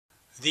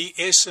The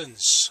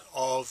essence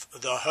of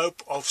the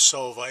hope of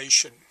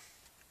salvation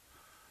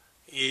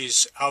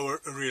is our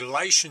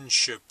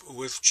relationship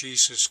with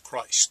Jesus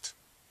Christ.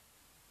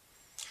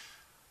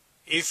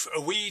 If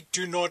we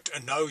do not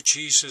know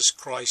Jesus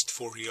Christ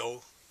for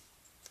real,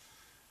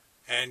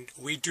 and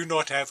we do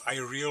not have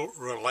a real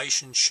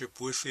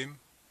relationship with Him,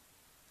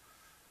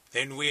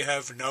 then we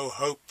have no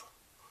hope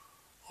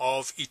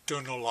of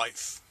eternal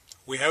life.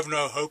 We have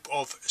no hope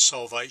of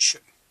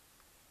salvation.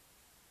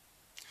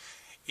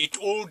 It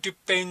all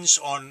depends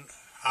on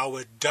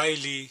our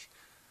daily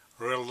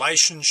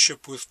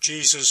relationship with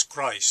Jesus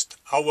Christ,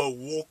 our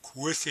walk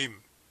with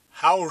Him.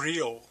 How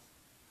real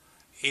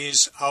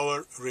is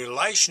our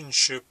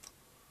relationship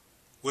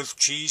with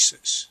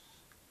Jesus?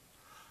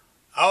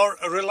 Our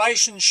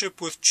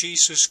relationship with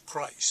Jesus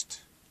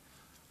Christ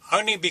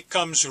only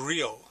becomes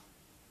real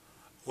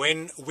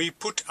when we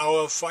put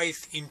our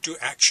faith into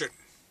action.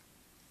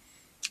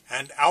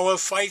 And our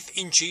faith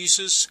in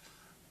Jesus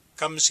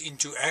comes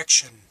into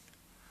action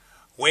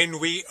when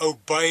we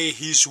obey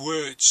His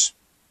words.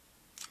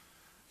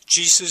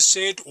 Jesus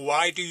said,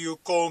 "Why do you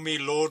call me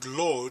Lord,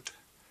 Lord,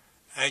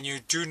 and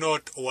you do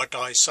not what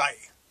I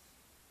say?"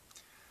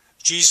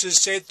 Jesus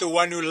said, "The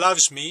one who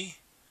loves me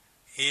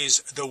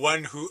is the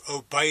one who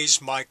obeys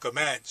my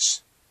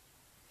commands."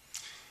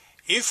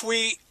 If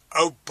we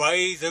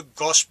obey the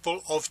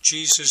gospel of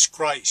Jesus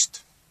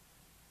Christ,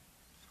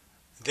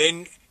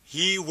 then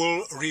He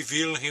will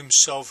reveal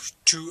Himself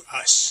to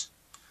us.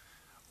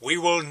 We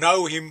will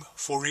know Him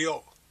for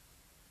real.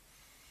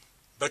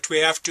 But we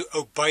have to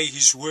obey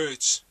His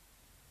words.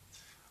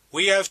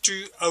 We have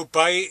to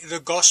obey the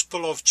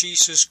gospel of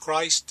Jesus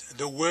Christ,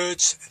 the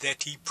words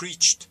that He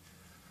preached,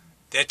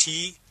 that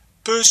He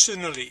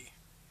personally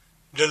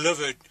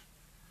delivered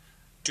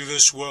to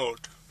this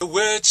world. The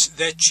words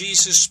that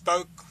Jesus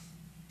spoke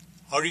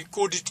are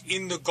recorded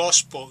in the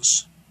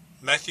Gospels,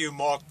 Matthew,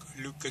 Mark,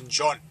 Luke, and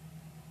John.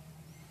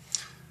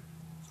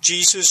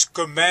 Jesus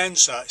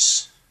commands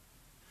us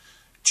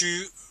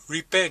to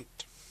repent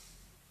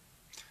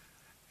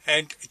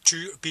and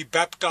to be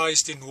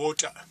baptized in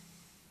water,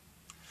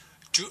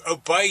 to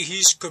obey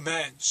His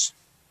commands,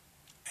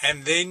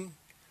 and then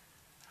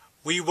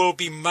we will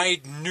be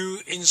made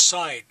new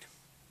inside.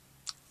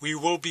 We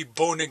will be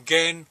born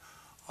again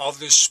of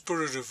the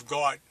Spirit of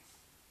God.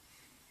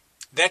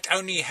 That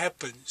only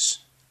happens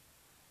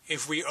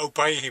if we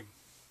obey Him.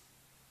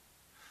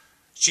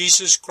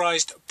 Jesus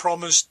Christ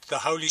promised the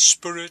Holy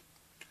Spirit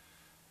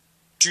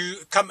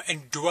to come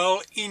and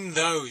dwell in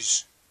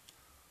those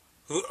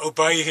who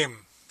obey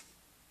Him.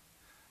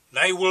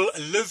 They will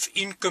live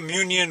in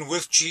communion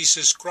with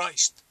Jesus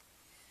Christ.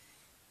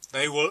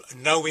 They will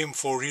know Him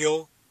for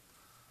real.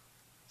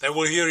 They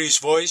will hear His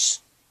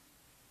voice,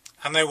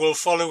 and they will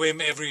follow Him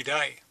every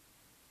day.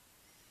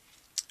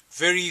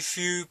 Very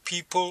few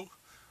people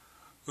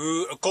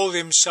who call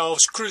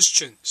themselves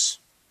Christians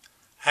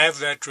have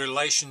that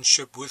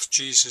relationship with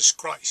Jesus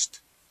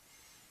Christ.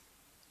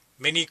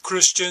 Many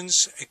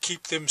Christians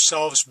keep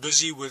themselves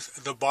busy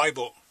with the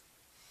Bible.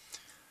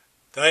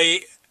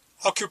 They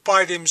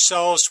occupy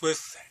themselves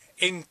with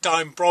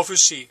end-time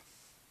prophecy.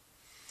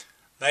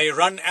 They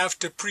run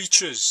after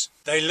preachers.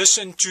 They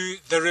listen to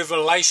the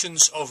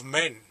revelations of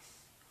men.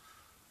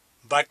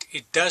 But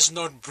it does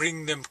not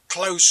bring them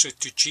closer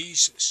to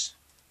Jesus.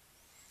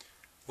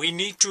 We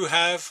need to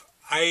have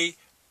a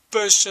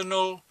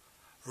personal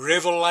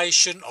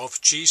revelation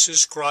of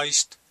Jesus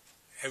Christ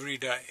every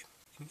day.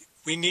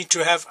 We need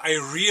to have a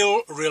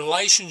real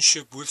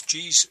relationship with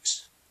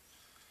Jesus.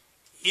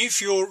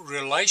 If your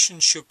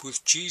relationship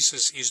with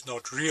Jesus is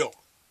not real,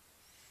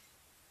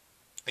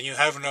 then you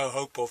have no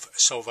hope of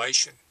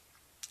salvation,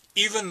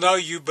 even though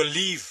you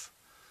believe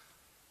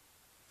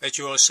that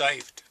you are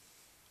saved.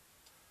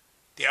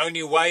 The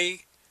only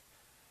way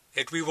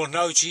that we will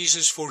know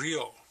Jesus for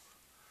real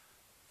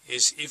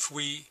is if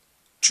we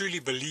truly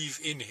believe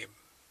in Him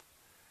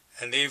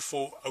and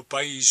therefore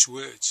obey His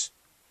words.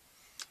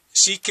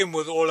 Seek Him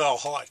with all our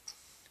heart,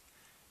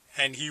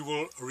 and He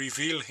will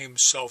reveal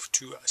Himself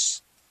to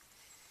us.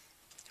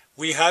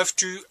 We have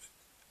to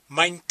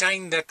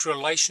maintain that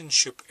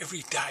relationship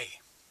every day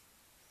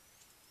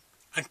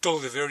until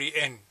the very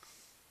end.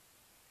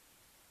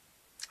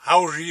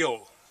 How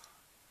real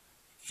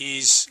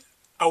is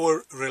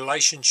our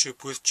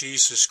relationship with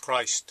Jesus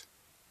Christ?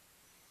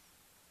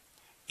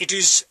 It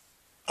is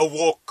a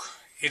walk.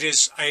 It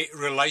is a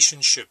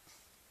relationship.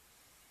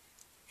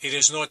 It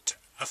is not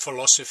a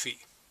philosophy.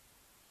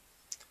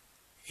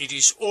 It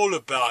is all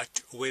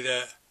about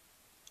whether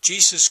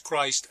Jesus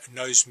Christ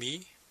knows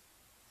me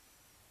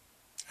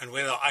and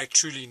whether I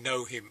truly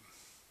know Him,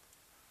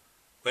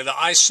 whether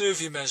I serve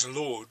Him as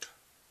Lord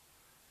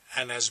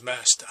and as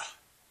Master,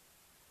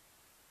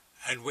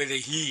 and whether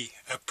He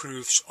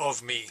approves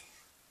of me.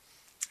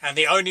 And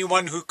the only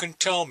one who can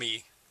tell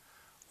me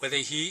whether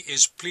He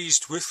is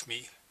pleased with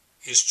me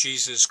is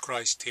Jesus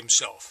Christ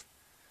Himself.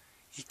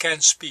 He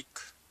can speak.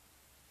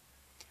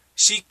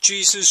 Seek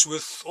Jesus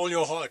with all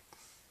your heart,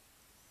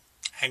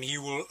 and He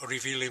will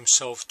reveal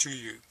Himself to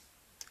you.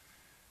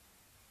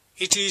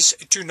 It is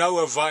to no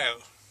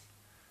avail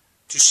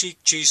to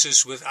seek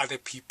Jesus with other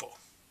people,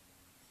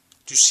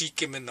 to seek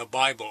him in the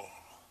Bible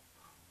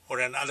or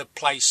in other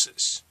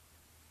places.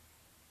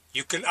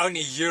 You can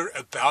only hear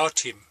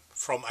about him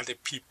from other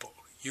people.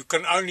 You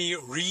can only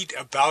read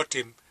about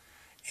him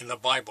in the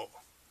Bible.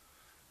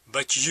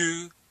 But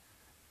you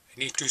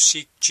need to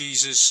seek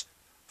Jesus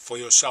for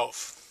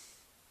yourself.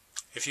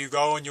 If you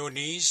go on your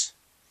knees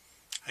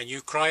and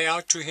you cry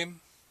out to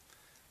him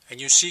and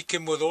you seek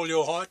him with all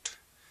your heart,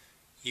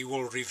 he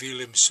will reveal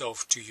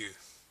himself to you.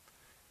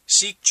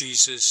 Seek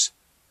Jesus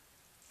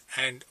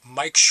and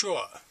make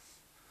sure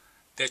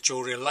that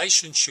your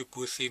relationship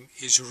with him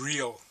is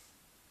real,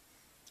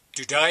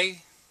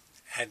 today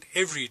and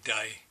every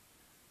day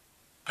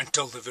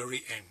until the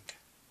very end.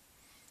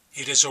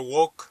 It is a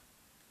walk,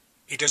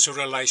 it is a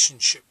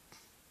relationship.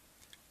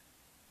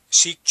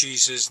 Seek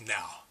Jesus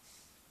now.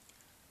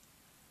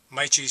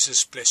 May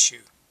Jesus bless you.